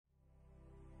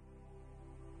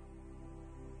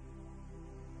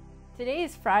Today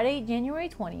is Friday, January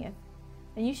 20th,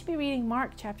 and you should be reading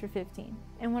Mark chapter 15.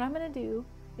 And what I'm going to do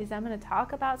is I'm going to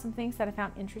talk about some things that I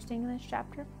found interesting in this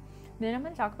chapter. Then I'm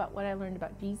going to talk about what I learned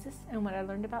about Jesus and what I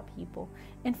learned about people.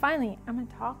 And finally, I'm going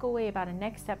to talk away about a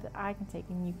next step that I can take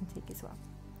and you can take as well.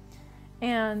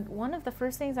 And one of the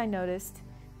first things I noticed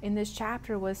in this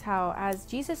chapter was how as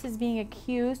Jesus is being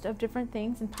accused of different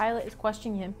things and Pilate is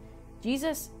questioning him,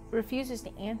 Jesus refuses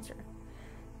to answer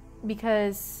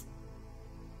because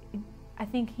I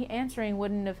think answering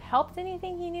wouldn't have helped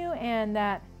anything he knew, and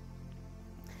that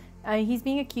he's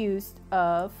being accused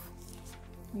of,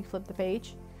 let me flip the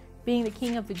page, being the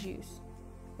king of the Jews,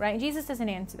 right? And Jesus doesn't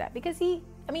answer that because he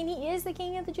is the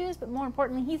king of the Jews, but more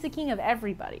importantly, he's the king of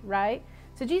everybody, right?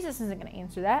 So Jesus isn't going to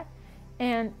answer that.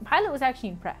 And Pilate was actually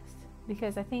impressed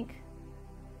because I think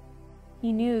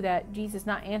he knew that Jesus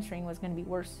not answering was going to be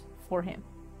worse for him.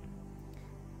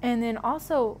 And then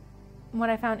also what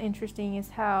I found interesting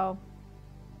is how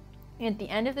at the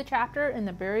end of the chapter, in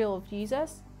the burial of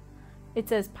Jesus, it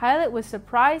says Pilate was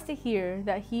surprised to hear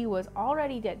that he was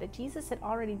already dead, that Jesus had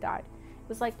already died. It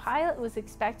was like Pilate was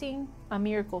expecting a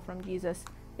miracle from Jesus,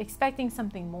 expecting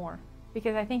something more.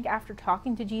 Because I think after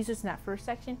talking to Jesus in that first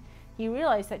section, he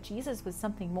realized that Jesus was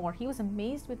something more. He was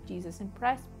amazed with Jesus,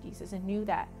 impressed with Jesus, and knew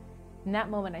that in that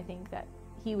moment, I think that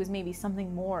he was maybe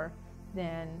something more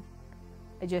than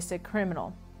just a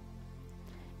criminal.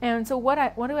 And so what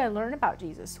do I learn about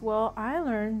Jesus? Well, I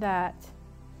learned that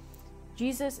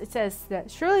Jesus, it says that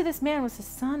surely this man was the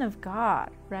Son of God,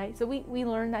 right? So we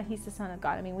learned that he's the Son of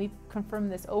God. I mean, we've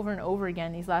confirmed this over and over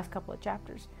again these last couple of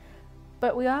chapters.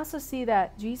 But we also see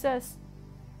that Jesus,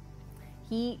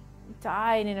 he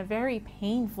died in a very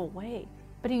painful way,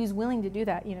 but he was willing to do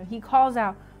that. You know, he calls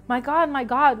out, my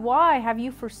God, why have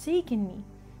you forsaken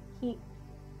me?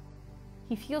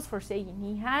 He feels forsaken.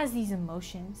 He has these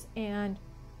emotions and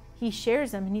he shares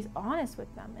them and he's honest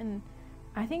with them. And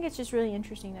I think it's just really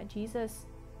interesting that Jesus,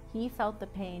 he felt the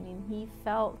pain and he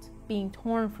felt being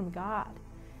torn from God.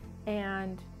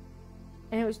 And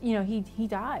it was, you know, he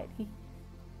died.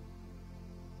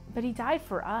 But he died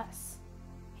for us.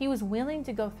 He was willing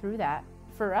to go through that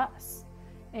for us.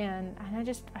 And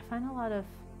I find a lot of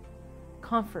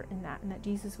comfort in that, and that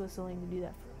Jesus was willing to do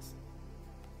that for us.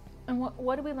 And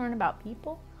what do we learn about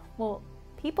people? Well,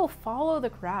 people follow the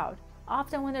crowd.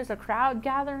 Often when there's a crowd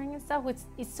gathering and stuff,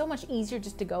 it's so much easier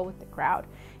just to go with the crowd.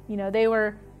 You know,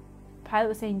 Pilate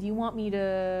was saying, do you want me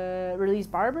to release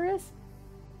Barabbas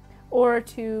or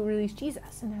to release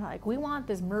Jesus? And they're like, we want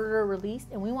this murderer released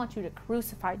and we want you to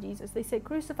crucify Jesus. They said,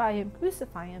 crucify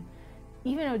him,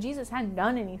 even though Jesus hadn't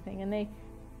done anything. And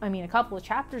a couple of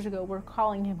chapters ago, we're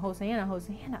calling him Hosanna,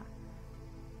 Hosanna.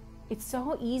 It's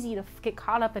so easy to get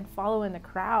caught up and follow in the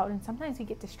crowd, and sometimes we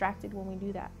get distracted when we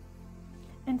do that.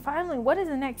 And finally, what is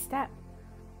the next step?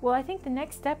 Well, I think the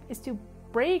next step is to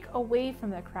break away from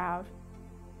the crowd,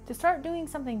 to start doing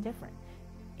something different.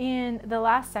 In the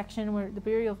last section, where the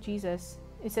burial of Jesus,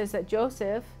 it says that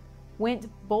Joseph went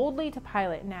boldly to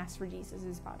Pilate and asked for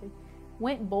Jesus' body.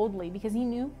 Went boldly because he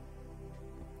knew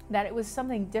that it was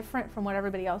something different from what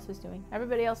everybody else was doing.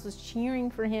 Everybody else was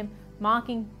cheering for him,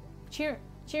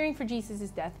 cheering for Jesus'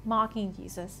 death, mocking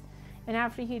Jesus. And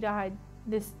after he died,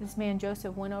 this man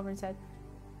Joseph went over and said,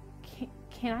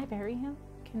 can I bury him?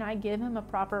 Can I give him a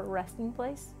proper resting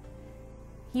place?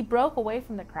 He broke away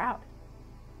from the crowd.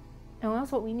 And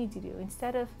that's what we need to do.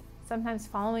 Instead of sometimes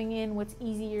following in what's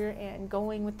easier and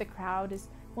going with the crowd, is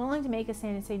willing to make a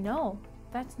stand and say, no,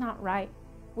 that's not right.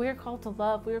 We're called to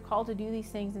love. We're called to do these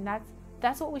things. And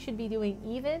that's what we should be doing,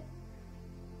 even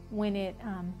when it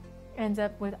ends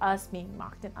up with us being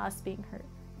mocked and us being hurt.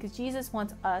 Because Jesus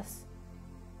wants us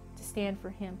to stand for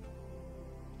him.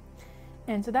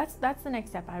 And so that's the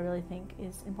next step I really think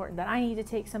is important, that I need to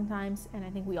take sometimes, and I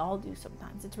think we all do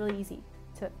sometimes. It's really easy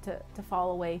to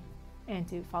fall away and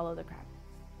to follow the crowd.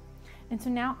 And so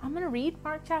now I'm going to read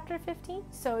Mark chapter 15.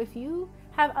 So if you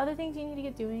have other things you need to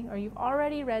get doing, or you've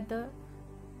already read the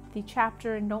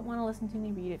chapter and don't want to listen to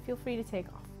me read it, feel free to take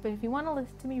off. But if you want to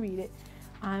listen to me read it,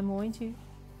 I'm going to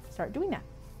start doing that.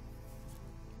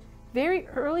 Very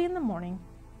early in the morning,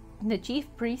 the chief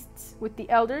priests with the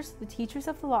elders, the teachers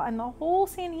of the law, and the whole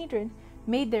Sanhedrin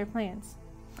made their plans.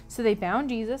 So they bound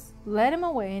Jesus, led him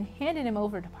away, and handed him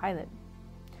over to Pilate.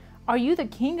 Are you the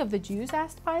king of the Jews?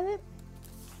 Asked Pilate.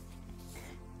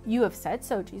 You have said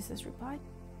so, Jesus replied.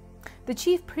 The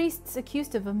chief priests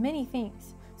accused him of many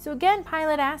things. So again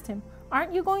Pilate asked him,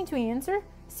 aren't you going to answer?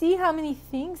 See how many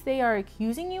things they are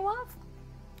accusing you of?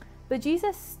 But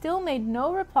Jesus still made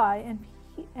no reply,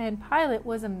 and Pilate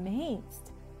was amazed.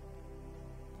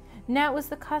 Now it was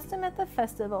the custom at the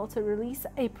festival to release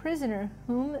a prisoner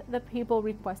whom the people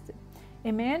requested.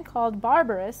 A man called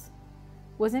Barabbas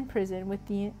was in prison with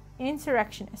the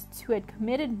insurrectionists who had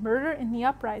committed murder in the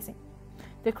uprising.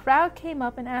 The crowd came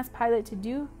up and asked Pilate to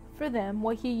do for them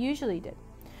what he usually did.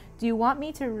 "Do you want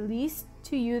me to release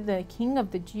to you the King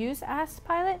of the Jews?" asked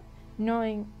Pilate,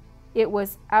 knowing it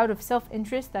was out of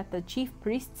self-interest that the chief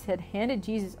priests had handed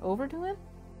Jesus over to him.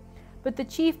 But the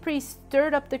chief priests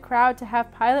stirred up the crowd to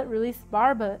have Pilate release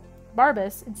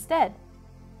Barabbas instead.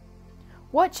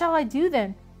 "What shall I do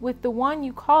then with the one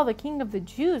you call the King of the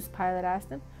Jews?" Pilate asked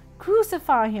them.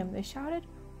 "Crucify him," they shouted.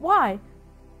 "Why?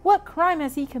 What crime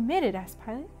has he committed?" asked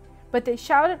Pilate. But they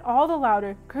shouted all the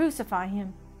louder, "Crucify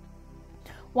him."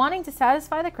 Wanting to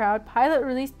satisfy the crowd, Pilate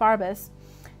released Barabbas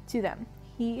to them.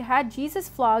 He had Jesus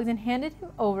flogged and handed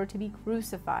him over to be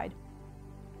crucified.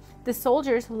 The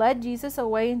soldiers led Jesus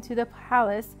away into the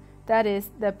palace, that is,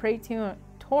 the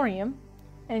praetorium,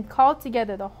 and called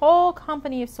together the whole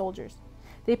company of soldiers.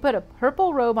 They put a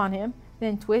purple robe on him,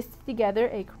 then twisted together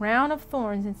a crown of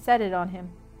thorns and set it on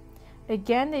him.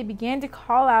 Again they began to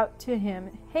call out to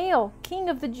him, "Hail, King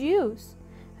of the Jews!"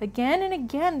 Again and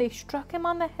again they struck him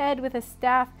on the head with a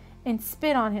staff and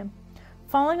spit on him.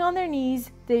 Falling on their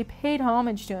knees, they paid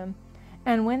homage to him.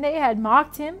 And when they had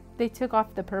mocked him, they took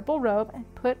off the purple robe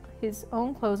and put his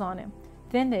own clothes on him.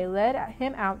 Then they led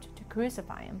him out to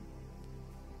crucify him.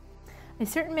 A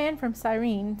certain man from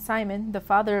Cyrene, Simon, the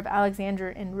father of Alexander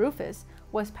and Rufus,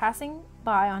 was passing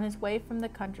by on his way from the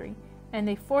country, and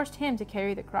they forced him to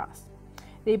carry the cross.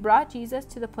 They brought Jesus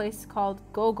to the place called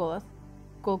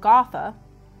Golgotha,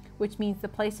 which means the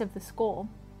place of the skull.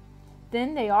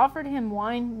 Then they offered him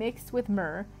wine mixed with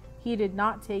myrrh. He did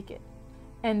not take it,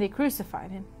 and they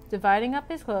crucified him. Dividing up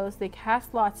his clothes, they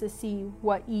cast lots to see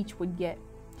what each would get.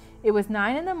 It was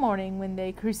 9 a.m. when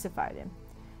they crucified him.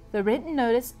 The written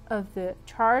notice of the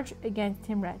charge against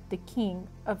him read, "The King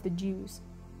of the Jews."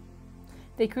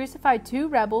 They crucified 2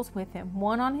 rebels with him,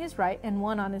 one on his right and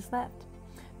one on his left.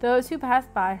 Those who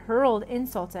passed by hurled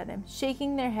insults at him,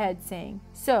 shaking their heads, saying,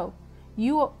 "So,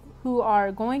 you who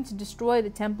are going to destroy the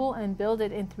temple and build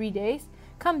it in 3 days,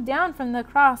 come down from the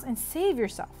cross and save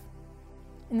yourself."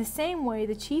 In the same way,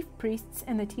 the chief priests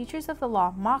and the teachers of the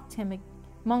law mocked him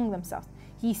among themselves.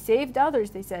 "He saved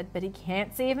others," they said, "but he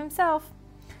can't save himself.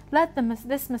 Let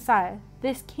this Messiah,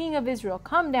 this King of Israel,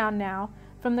 come down now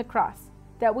from the cross,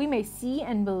 that we may see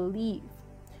and believe."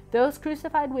 Those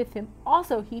crucified with him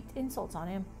also heaped insults on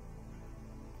him.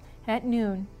 At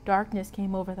noon, darkness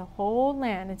came over the whole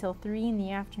land until 3 in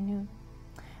the afternoon.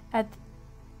 At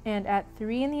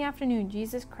 3 in the afternoon,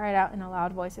 Jesus cried out in a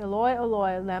loud voice, "Eloi,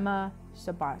 Eloi, lema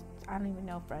sabachthani." I don't even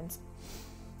know, friends.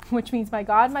 Which means, my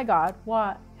God,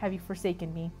 why have you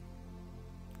forsaken me?"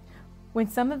 When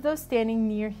some of those standing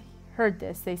near heard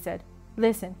this, they said,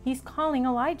 "Listen, he's calling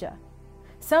Elijah."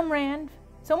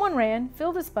 Someone ran,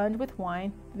 filled a sponge with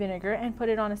wine, vinegar, and put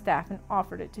it on a staff and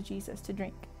offered it to Jesus to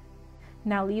drink.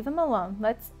 "Now leave him alone.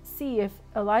 Let's see if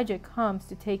Elijah comes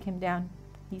to take him down,"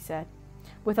 he said.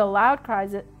 With a loud cry,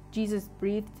 Jesus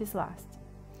breathed his last.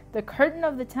 The curtain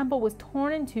of the temple was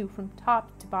torn in two from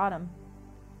top to bottom.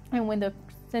 And when the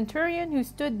centurion who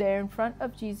stood there in front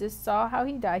of Jesus saw how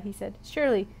he died, he said,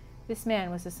 "Surely this man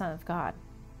was the Son of God."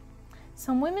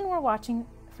 Some women were watching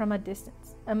from a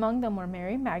distance. Among them were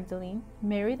Mary Magdalene,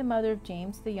 Mary the mother of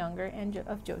James the younger and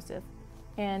of Joseph,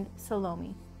 and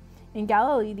Salome. In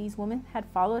Galilee, these women had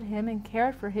followed him and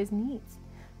cared for his needs.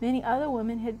 Many other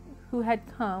women who had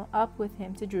come up with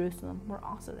him to Jerusalem were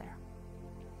also there.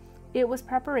 It was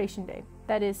preparation day,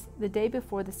 that is, the day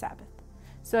before the Sabbath.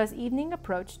 So as evening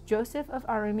approached, Joseph of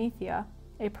Arimathea,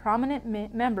 a prominent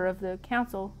member of the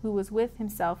council who was with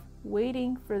himself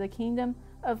waiting for the kingdom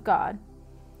of God,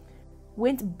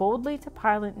 went boldly to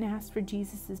Pilate and asked for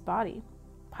Jesus' body.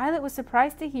 Pilate was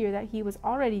surprised to hear that he was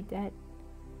already dead.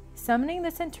 Summoning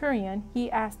the centurion,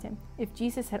 he asked him if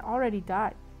Jesus had already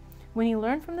died. When he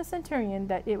learned from the centurion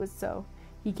that it was so,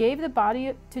 he gave the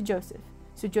body to Joseph.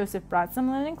 So Joseph brought some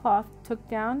linen cloth, took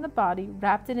down the body,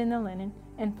 wrapped it in the linen,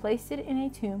 and placed it in a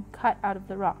tomb cut out of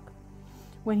the rock.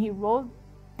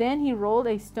 Then he rolled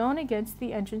a stone against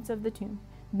the entrance of the tomb.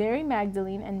 Mary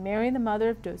Magdalene and Mary the mother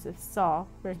of Joseph saw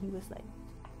where he was laid.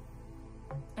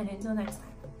 And until next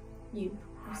time, you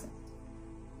are saved.